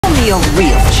me a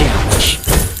real challenge.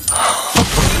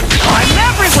 I'm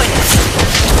everywhere!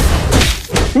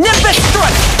 Nimbus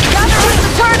strike! Gather with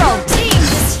the turtle! Your team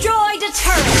destroyed a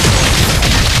turret!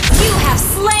 You have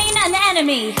slain an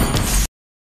enemy!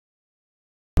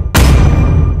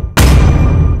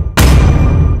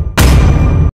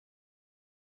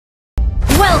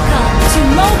 Welcome to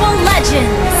Mobile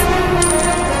Legends!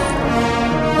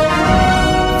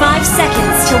 5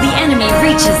 seconds till the enemy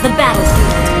reaches the battlefield.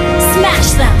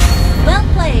 Smash them! Well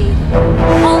played.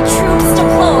 All troops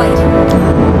deployed.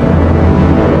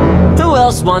 Who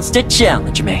else wants to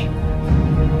challenge me?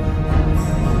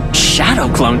 Shadow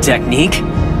clone technique?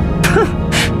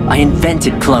 I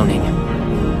invented cloning.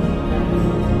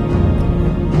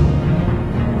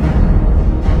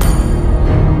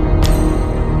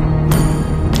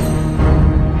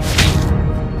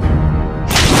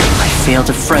 I failed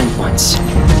a friend once.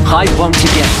 I won't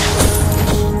again.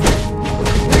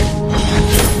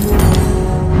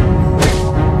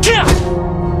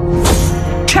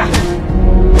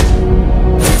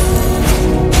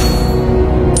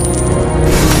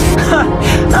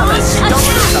 I'm as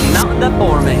stubborn as the mountain that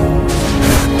bore me.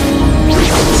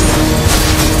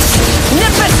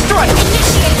 Nimbus strike!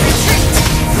 Initiate retreat!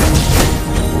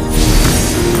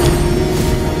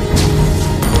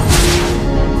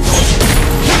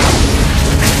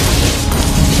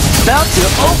 About to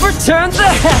overturn the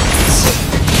heavens!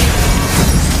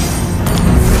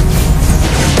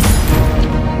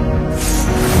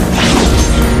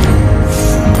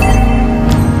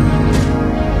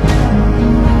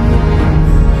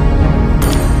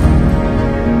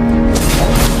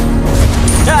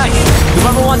 Hey!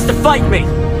 Whoever wants to fight me,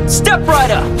 step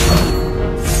right up!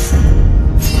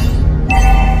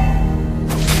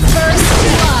 First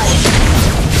blood!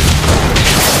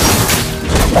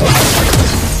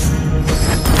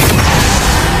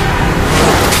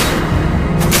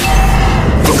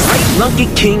 Monkey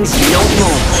Kings no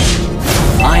more.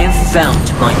 I have found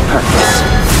my purpose.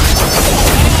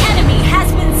 An enemy has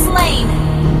been slain!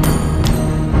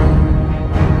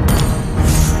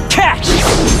 Catch!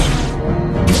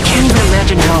 You can't even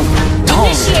imagine how dull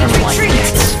Initiate their life retreat!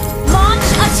 gets. Launch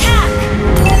attack!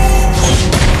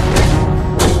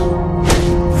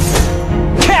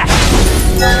 Catch!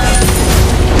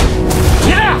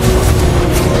 Yeah!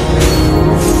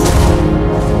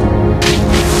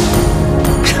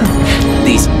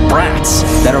 These brats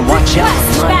better watch out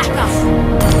for my Backup!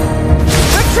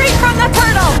 Retreat from the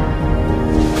turtle!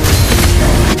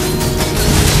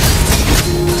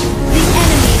 The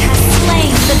enemy has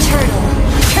slain the turtle.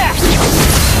 catch!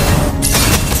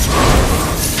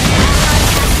 Ally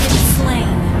has been slain.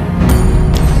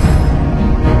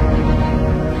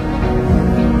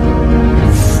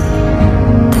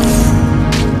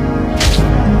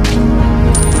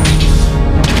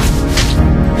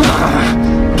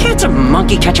 Can't a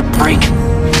monkey catch a break?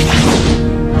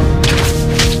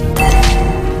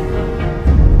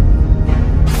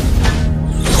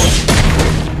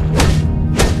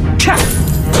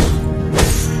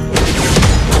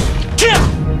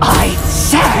 I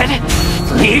said,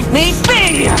 leave me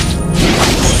be!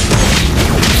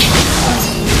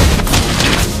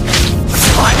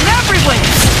 I'm everywhere!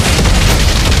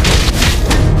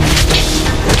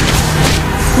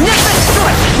 Nimbus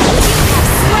strike!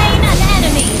 Slain an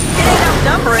enemy. It ain't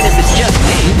outnumbering if it's just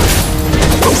me.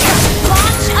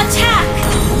 Launch attack.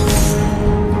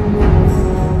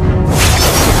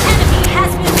 Enemy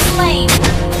has been slain.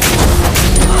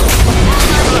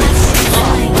 Ally has been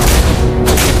slain.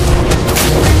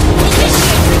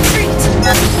 Initiate retreat.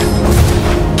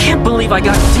 Can't believe I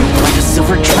got duped like a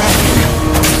silver dragon.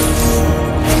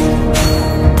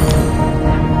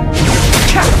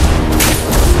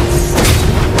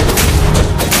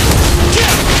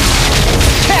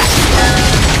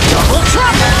 Double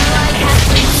trouble! Ally has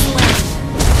been slain.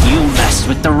 You messed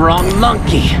with the wrong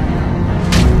monkey.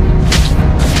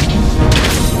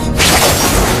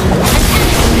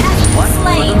 One for the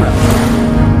Slain. road.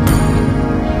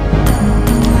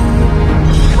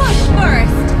 Push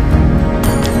first.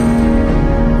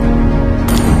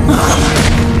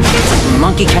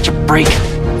 Monkey catch a break.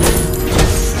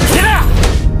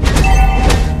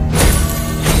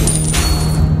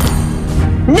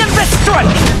 Nimbus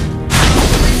strike!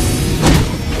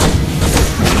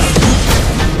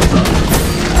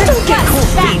 Don't get cold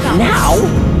feet now!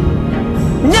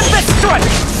 Nimbus strike!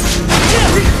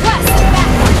 Request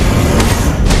backup.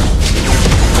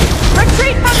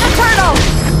 Retreat from the turtle.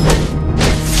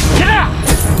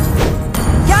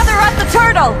 Gather at the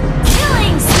turtle.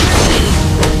 Killing spree.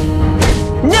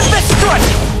 Nimbus strike!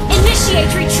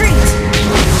 Initiate retreat.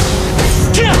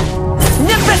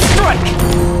 Nimbus strike!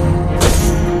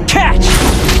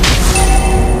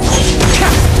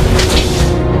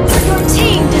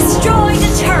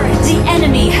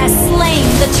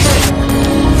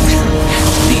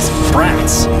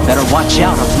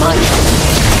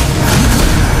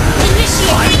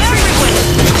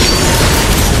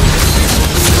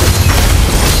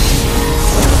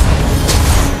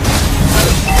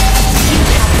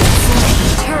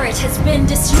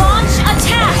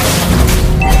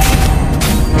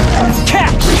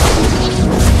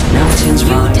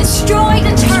 destroyed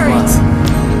a turret.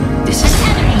 This is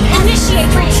Enemy,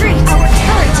 initiate retreat. Our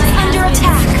turret is under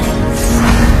attack.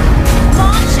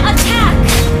 Launch attack.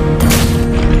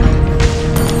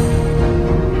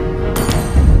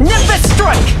 Nimbus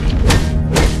strike!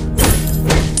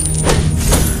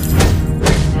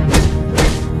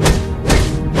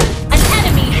 An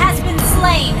enemy has been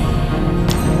slain.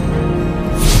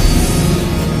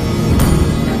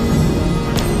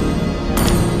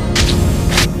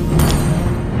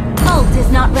 Ult is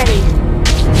not ready.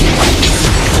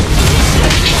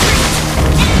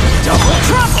 Double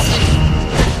trouble!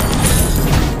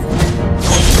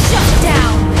 Shut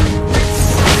down.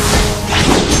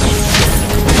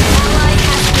 Ally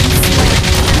has been slain.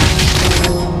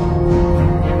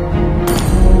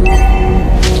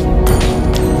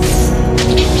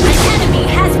 An enemy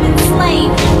has been slain.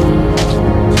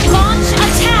 Launch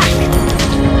attack.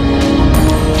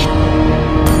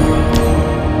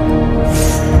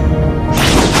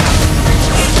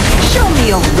 Show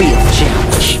me a real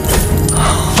challenge.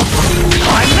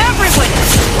 I'm everywhere!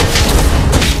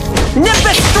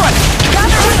 Nimbus strike!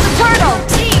 Gather with the turtle.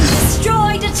 Team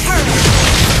destroyed a turret.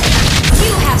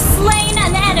 You have slain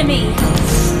an enemy.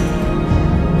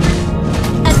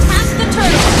 Attack the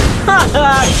turtle.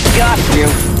 Haha, got you!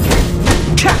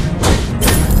 Ka!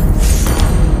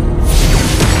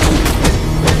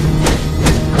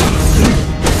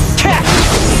 Ka!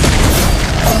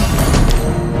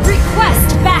 Request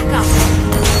backup.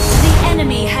 The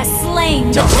enemy has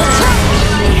slain. Double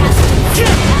Ally has been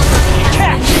slain.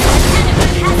 An enemy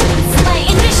has been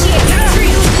slain. Initiate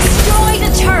retreat. Destroy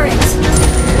the turret.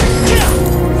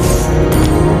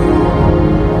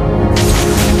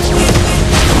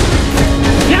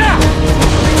 Get out!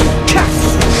 Ka!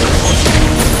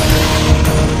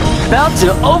 About to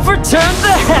overturn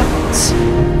the heavens!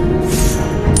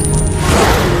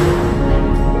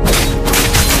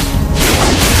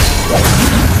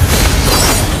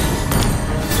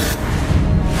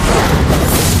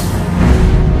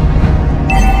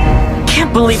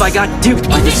 Can't believe I got duped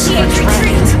by this super Initiate trap.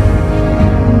 retreat.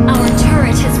 Our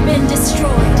turret has been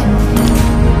destroyed.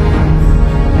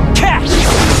 Catch!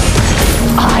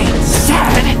 I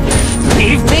said,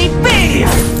 leave me be!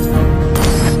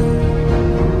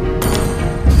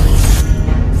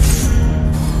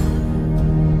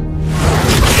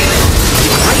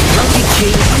 Great Monkey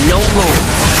King, no more.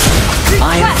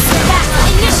 Request backup.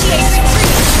 Initiate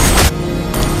retreat.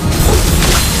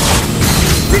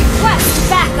 Request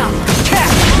backup.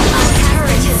 Catch! Our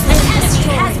turret has been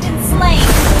destroyed. Has been slain.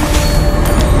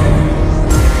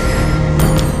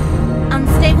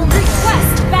 Unstable.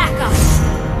 Request backup.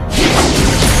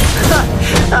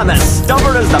 I'm as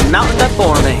stubborn as the mountain that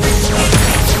bore me.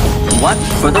 What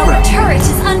for the Our road? turret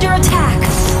is under attack.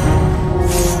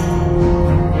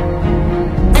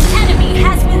 An enemy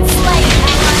has been slain.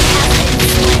 Ally has been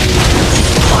slain.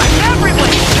 I'm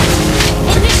everywhere!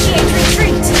 Initiate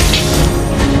retreat.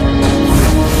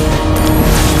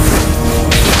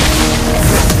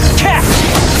 Catch!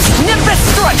 Nimbus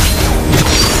strike!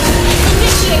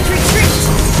 Initiate retreat.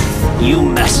 You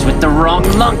messed with the wrong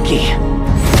monkey.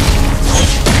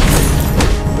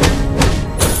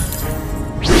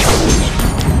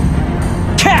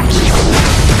 Catch!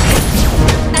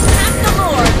 Attack the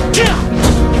Lord. Yeah!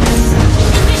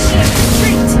 Initiate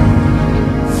retreat.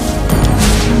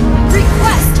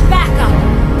 Request backup.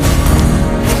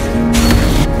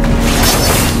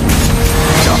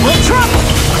 Double trouble!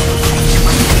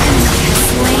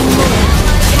 Slain Lord.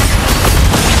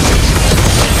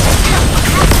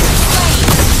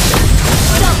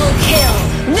 Double kill.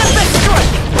 Nimbus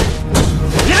strike!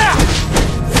 Yeah!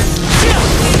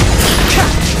 Yeah!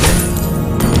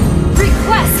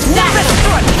 Request Nimbus backup.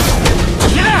 strike!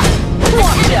 Yeah!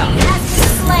 Watch Enemy out! has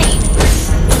been slain.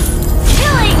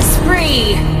 Killing spree.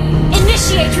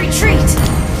 Initiate retreat.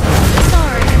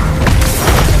 Sorry.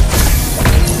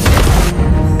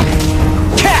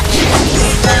 Catch!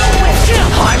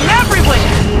 I'm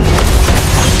everywhere!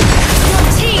 Your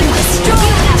team destroyed.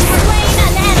 You have slain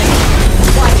an enemy.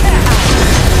 Like that!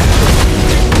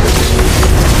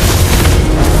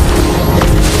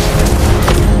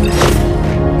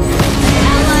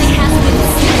 Ally has been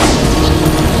slain.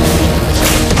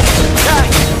 Hey,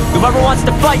 whoever wants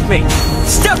to fight me,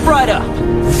 step right up!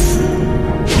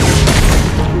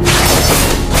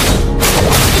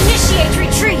 Initiate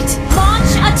retreat.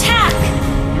 Launch attack.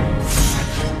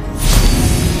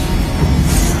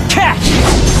 Catch!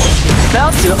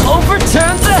 About to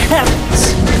overturn the heavens!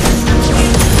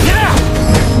 Yeah!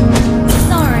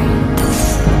 Sorry.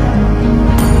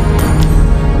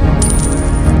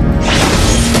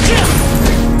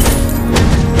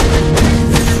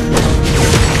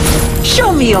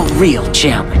 Show me me a real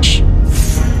challenge.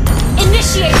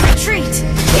 Initiate retreat!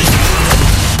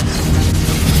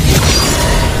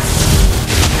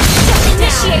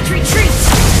 Initiate retreat!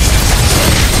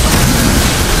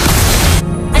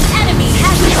 An enemy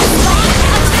has been launched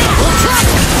attack!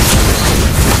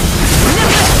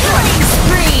 Killing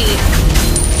spree!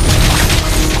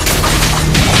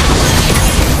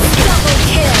 Double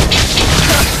kill!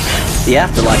 The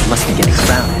afterlife must be getting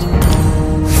crowded.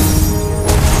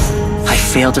 I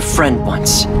failed a friend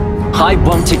once. I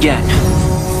won't again.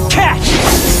 Catch!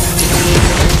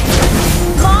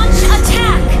 Launch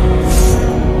attack!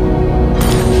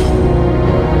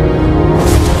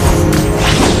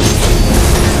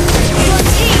 Your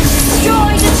team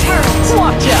destroyed a turret!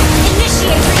 Watch out!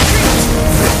 Initiate retreat!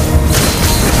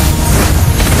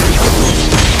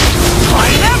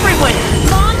 I'm everywhere!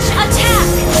 Launch attack!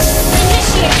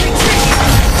 Initiate retreat!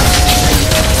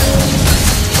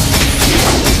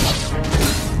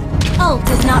 Ult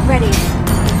is not ready.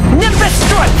 Nimbus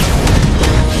strike!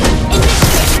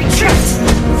 Initiate retreat!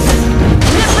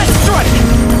 Nimbus strike!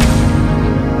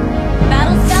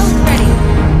 Battle cell is ready.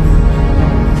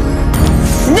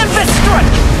 Nimbus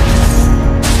strike!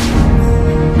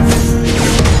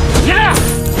 Yeah!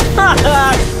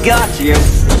 Haha! Got you!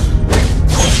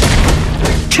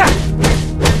 Ka!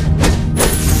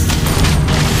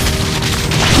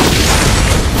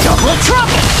 Double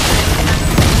trouble!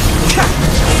 Ka!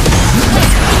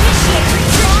 Initiate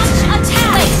retreat! Launch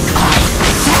attack!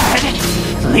 Sad!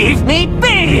 Leave me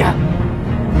be!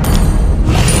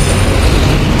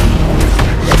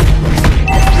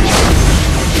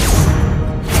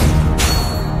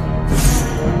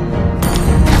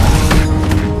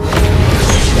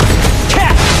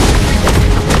 Catch!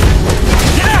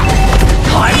 Yeah!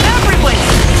 I'm everywhere!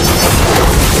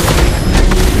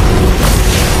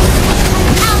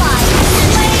 Ally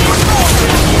slain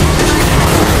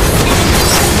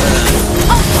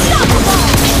unstoppable!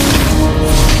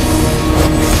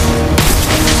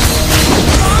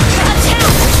 Launch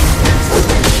attack!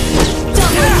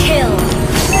 Double kill!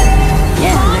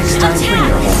 Yeah, Launch next time bring your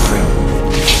attack! whole crew.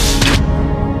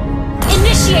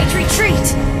 Initiate retreat!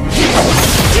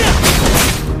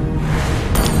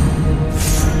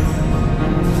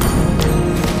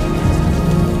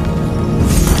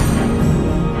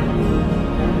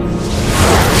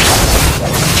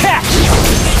 Catch!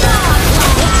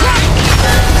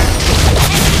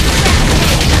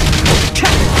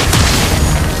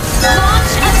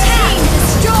 Launch attack!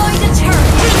 Destroy the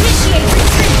turret! Initiate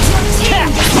retreat! Your team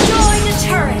destroyed a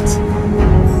turret!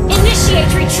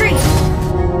 Initiate retreat!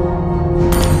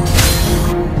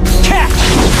 Catch!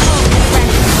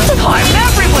 I'm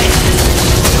everywhere!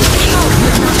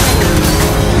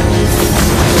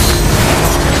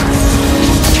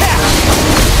 Catch!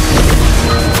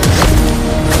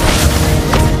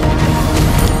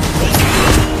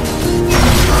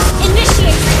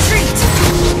 Initiate retreat!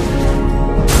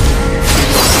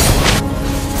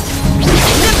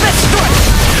 Nimbus strike!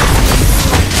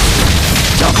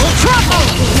 Double trouble!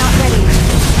 Not ready.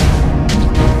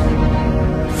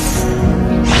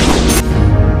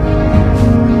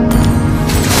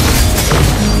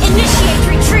 Initiate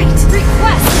retreat!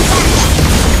 Request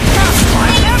backup!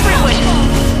 I'm everywhere!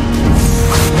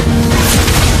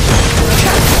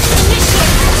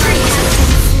 Initiate retreat!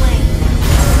 Slain.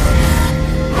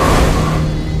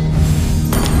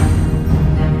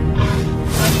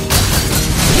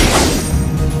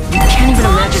 You can't even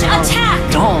Launch imagine how attack!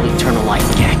 dull eternal life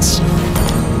gets.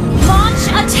 Launch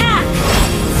attack!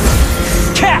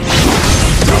 Catch!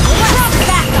 Request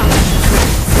backup!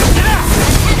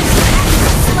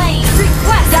 Slain.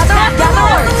 Request backup!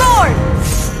 Lord!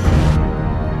 Slain.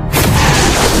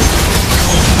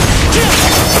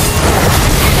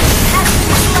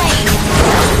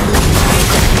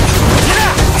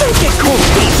 Don't get cold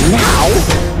feet now!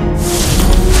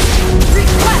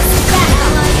 Request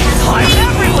backup! I'm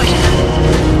everywhere!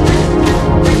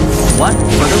 One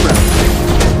for the road.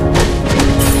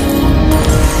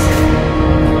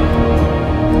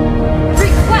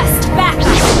 Request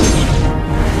backup!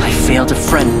 I failed a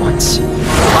friend once.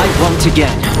 I won't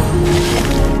again.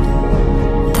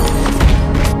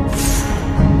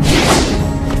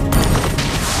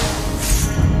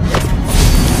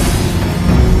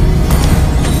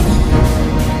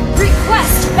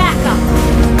 Request backup!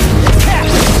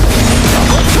 Catch!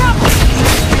 Double trouble!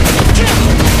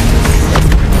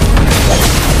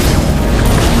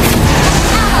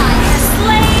 Ally has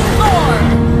slain Lord!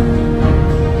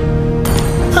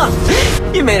 Huh.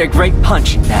 You made a great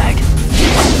punching bag.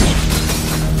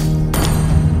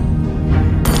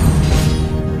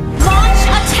 Launch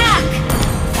attack!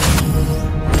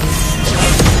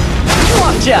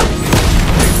 Watch Watch out!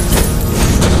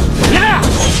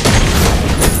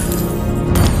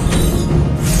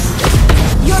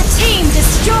 Your team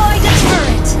destroyed a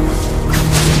turret!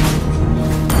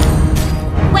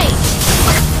 Wait!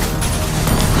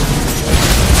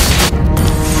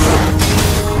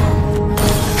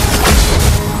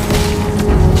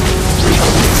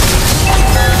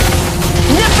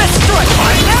 Nimbus strike!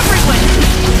 I'm everywhere!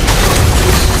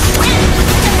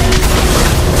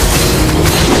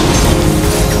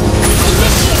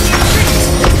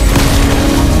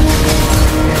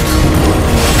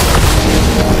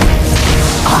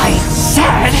 I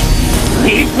said,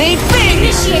 leave me be!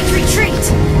 Initiate retreat!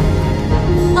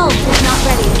 Ult is not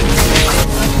ready.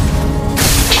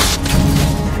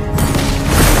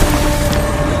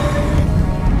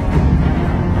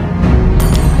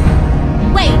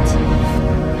 Wait!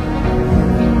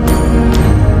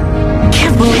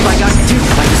 Can't believe I got duped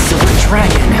by the Silver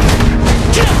Dragon.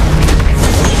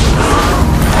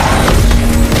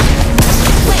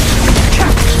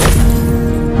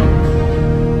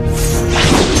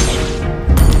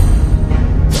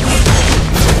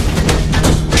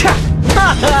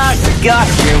 Got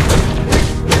you!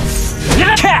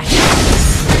 Catch!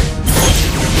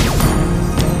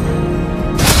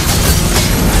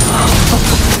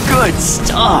 Good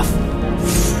stuff!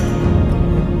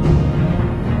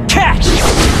 Catch!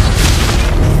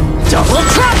 Double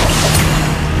trouble!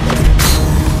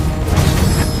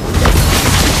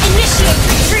 Initiate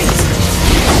retreat!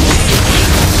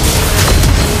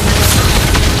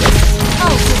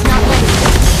 Ult is not ready.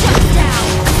 Shut down!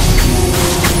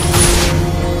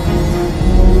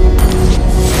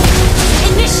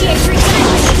 Initiate retreat!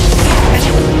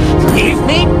 Leave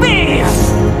me be!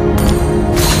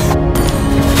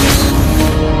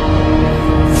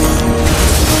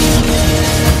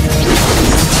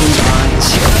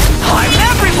 I'm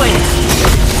everywhere!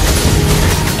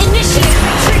 Initiate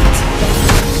retreat!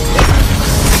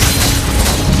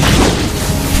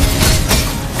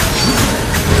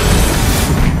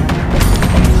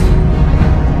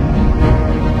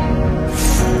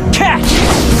 Catch!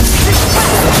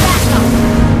 Request backup!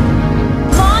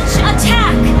 Launch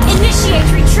attack! Initiate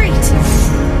retreat!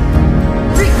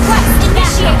 Request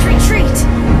initiate retreat!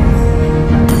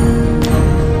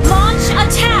 Launch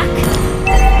attack!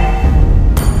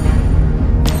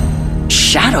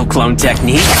 Shadow clone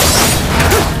technique?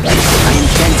 I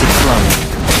invented cloning.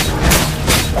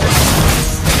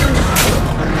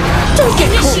 Don't get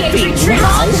cold Initiate feet retreat! now!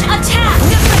 Launch attack!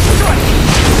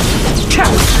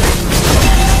 Catch!